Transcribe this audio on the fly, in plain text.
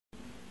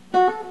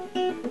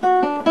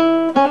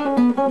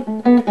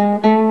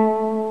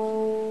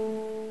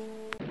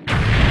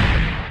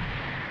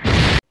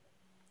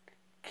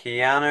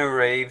Keanu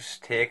Reeves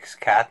takes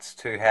cats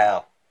to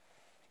hell.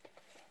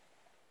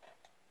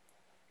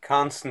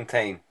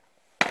 Constantine.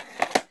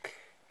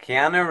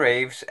 Keanu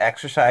Reeves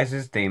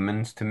exorcises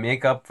demons to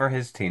make up for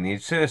his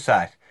teenage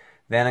suicide,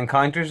 then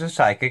encounters a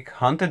psychic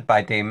hunted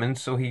by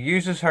demons, so he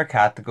uses her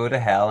cat to go to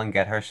hell and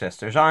get her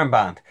sister's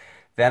armband,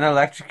 then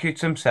electrocutes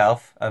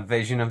himself, a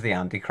vision of the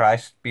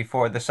Antichrist,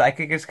 before the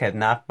psychic is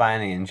kidnapped by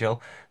an angel,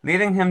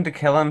 leading him to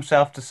kill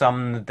himself to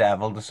summon the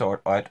devil to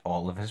sort out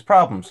all of his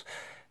problems,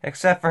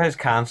 except for his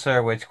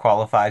cancer, which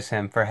qualifies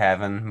him for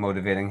heaven,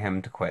 motivating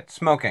him to quit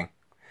smoking.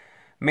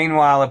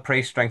 Meanwhile, a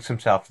priest drinks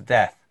himself to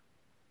death.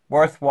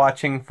 Worth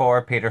watching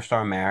for Peter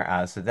Stormare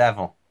as the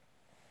devil.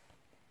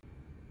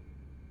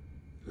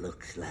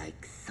 Looks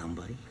like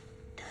somebody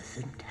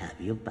doesn't have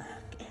your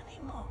back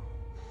anymore.